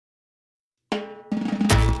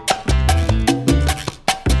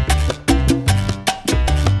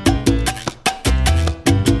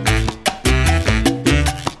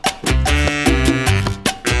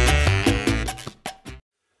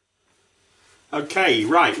Okay,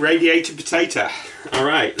 right, radiator potato. All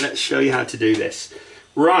right, let's show you how to do this.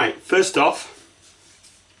 Right, first off,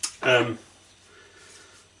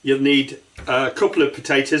 you'll need a couple of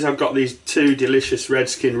potatoes. I've got these two delicious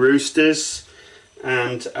Redskin roosters,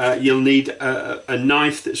 and you'll need a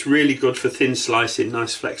knife that's really good for thin slicing,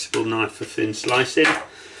 nice flexible knife for thin slicing.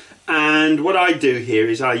 And what I do here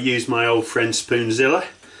is I use my old friend Spoonzilla,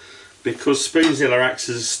 because Spoonzilla acts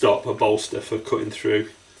as a stop, a bolster for cutting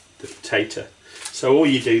through the potato. So all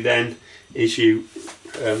you do then is you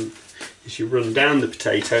run down the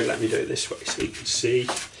potato. Let me do it this way so you can see.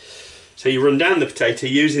 So you run down the potato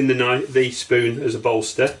using the spoon as a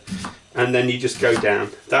bolster, and then you just go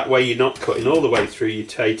down. That way you're not cutting all the way through your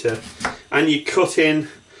potato, and you cut in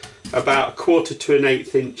about 1/4 to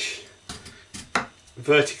 1/8 inch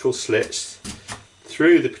vertical slits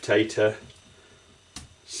through the potato,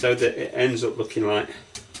 so that it ends up looking like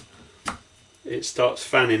it starts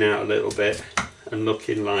fanning out a little bit and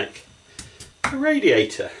looking like a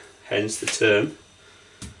radiator, hence the term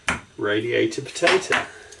radiator potato.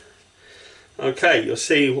 Okay, you'll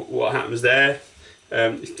see what happens there.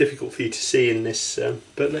 It's difficult for you to see in this,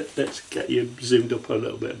 but let's get you zoomed up a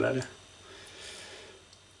little bit better.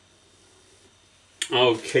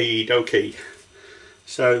 Okay,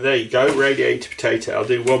 so there you go, radiator potato. I'll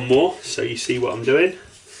do one more so you see what I'm doing.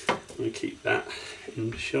 I'm going to keep that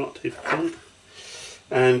in the shot if I can.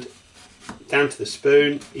 And down to the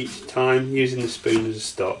spoon each time, using the spoon as a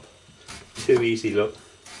stop. Too easy, look.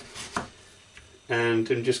 And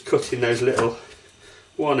I'm just cutting those little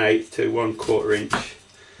 1/8 to 1/4 inch,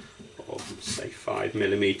 or say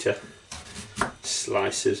 5mm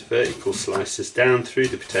slices, vertical slices down through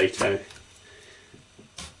the potato,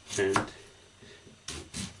 and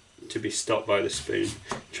to be stopped by the spoon.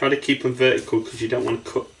 Try to keep them vertical because you don't want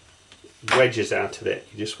to cut wedges out of it.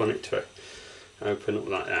 You just want it to open up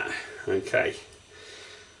like that. Okay,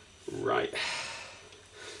 right.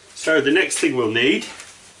 So the next thing we'll need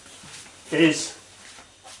is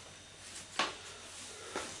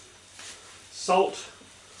salt,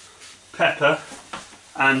 pepper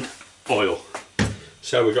and oil.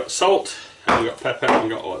 So we've got salt and we've got pepper and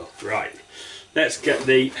we've got oil. Right, let's get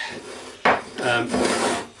these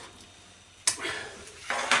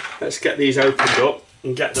opened up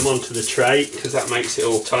and get them onto the tray, because that makes it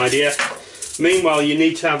all tidier. Meanwhile, you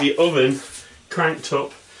need to have your oven cranked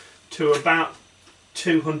up to about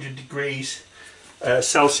 200 degrees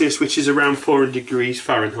Celsius, which is around 400 degrees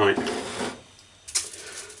Fahrenheit.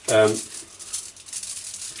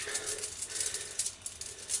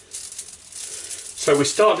 So we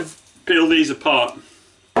start to peel these apart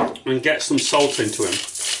and get some salt into them.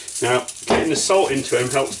 Now, getting the salt into them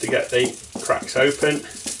helps to get the cracks open,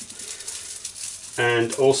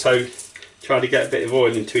 and also try to get a bit of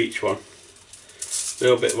oil into each one. A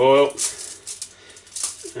little bit of oil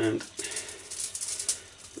and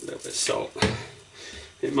a little bit of salt.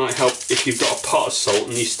 It might help if you've got a pot of salt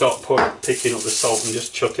and you start picking up the salt and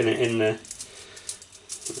just chucking it in there.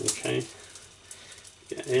 Okay,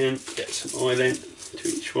 get some oil in to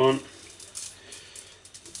each one,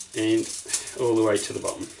 and all the way to the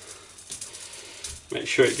bottom. Make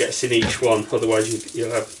sure it gets in each one, otherwise you'll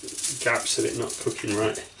have gaps of it not cooking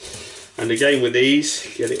right. And again with these,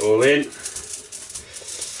 get it all in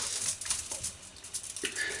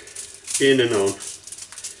and on.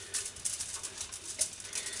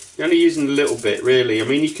 You're only using a little bit really. I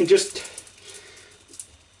mean, you can just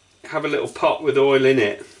have a little pot with oil in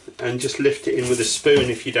it and just lift it in with a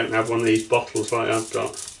spoon if you don't have one of these bottles like I've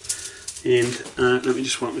got. And let me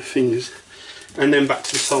just wipe my fingers. And then back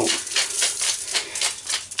to the salt.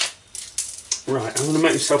 Right, I'm going to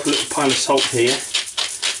make myself a little pile of salt here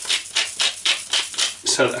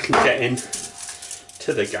so that I can get in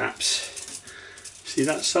to the gaps. See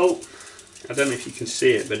that salt? I don't know if you can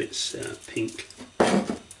see it, but it's pink.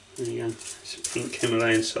 There you go, it's pink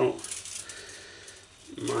Himalayan salt.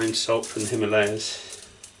 Mine salt from the Himalayas.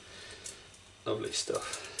 Lovely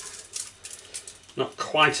stuff. Not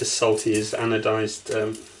quite as salty as anodised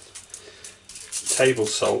table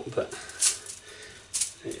salt, but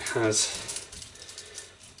it has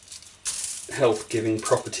health-giving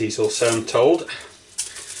properties also, I'm told.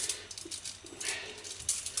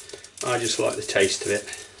 I just like the taste of it.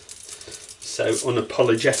 So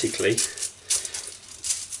unapologetically,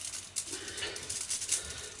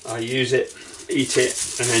 I use it, eat it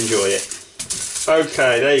and enjoy it.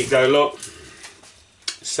 Okay, there you go, look.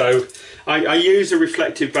 So I use a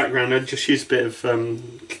reflective background. I just use a bit of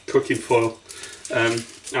cooking foil,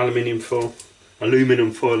 aluminum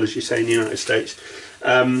foil as you say in the United States.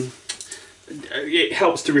 It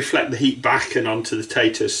helps to reflect the heat back and onto the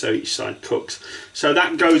taters so each side cooks. So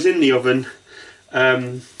that goes in the oven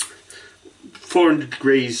 400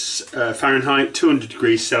 degrees Fahrenheit, 200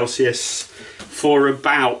 degrees Celsius for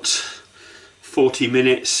about 40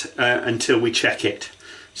 minutes until we check it.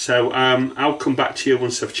 So I'll come back to you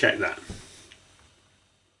once I've checked that.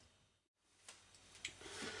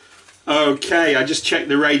 Okay, I just checked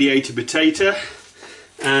the radiator potato,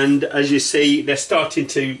 and as you see, they're starting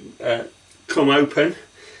to come open.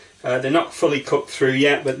 They're not fully cooked through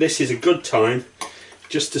yet, but this is a good time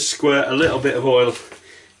just to squirt a little bit of oil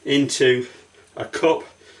into a cup.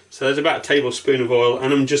 So there's about a tablespoon of oil,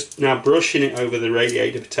 and I'm just now brushing it over the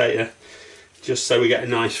radiator potato just so we get a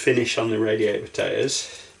nice finish on the radiator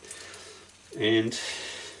potatoes. And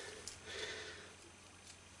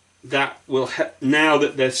that will, now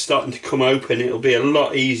that they're starting to come open, it'll be a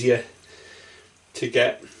lot easier to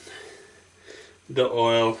get the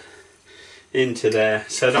oil into there.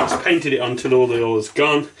 So that's painted it on till all the oil's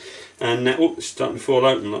gone, and oh, it's starting to fall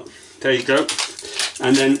open, look. There you go.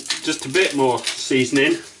 And then just a bit more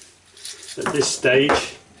seasoning at this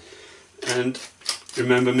stage, and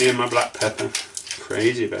remember me and my black pepper,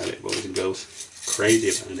 crazy about it, boys and girls, crazy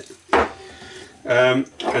about it.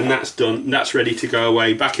 And that's done, that's ready to go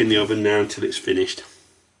away back in the oven now until it's finished.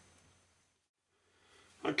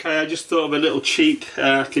 Okay, I just thought of a little cheat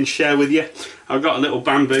I can share with you. I've got a little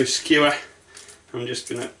bamboo skewer. I'm just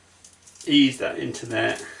going to ease that into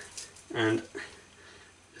there and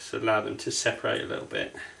just allow them to separate a little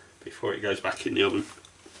bit before it goes back in the oven.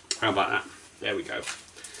 How about that? There we go.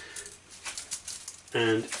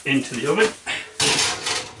 And into the oven.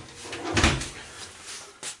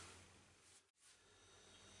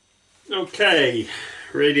 Okay,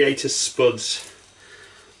 radiator spuds.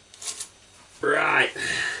 Right,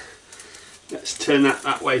 let's turn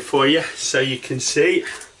that way for you so you can see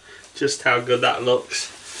just how good that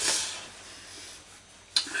looks.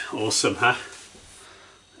 Awesome, huh?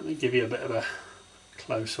 Let me give you a bit of a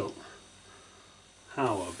close-up.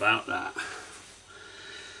 How about that?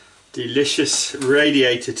 Delicious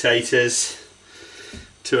radiator taters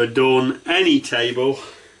to adorn any table.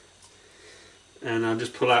 And I'll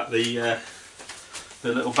just pull out the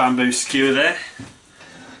little bamboo skewer there,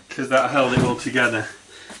 because that held it all together.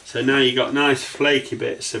 So now you've got nice flaky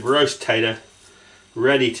bits of roast tater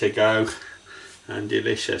ready to go, and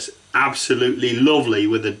delicious. Absolutely lovely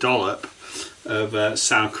with a dollop of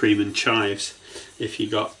sour cream and chives. If you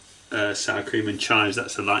got sour cream and chives,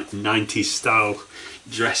 that's a like 90s style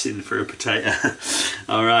dressing for a potato.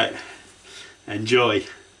 Alright, enjoy.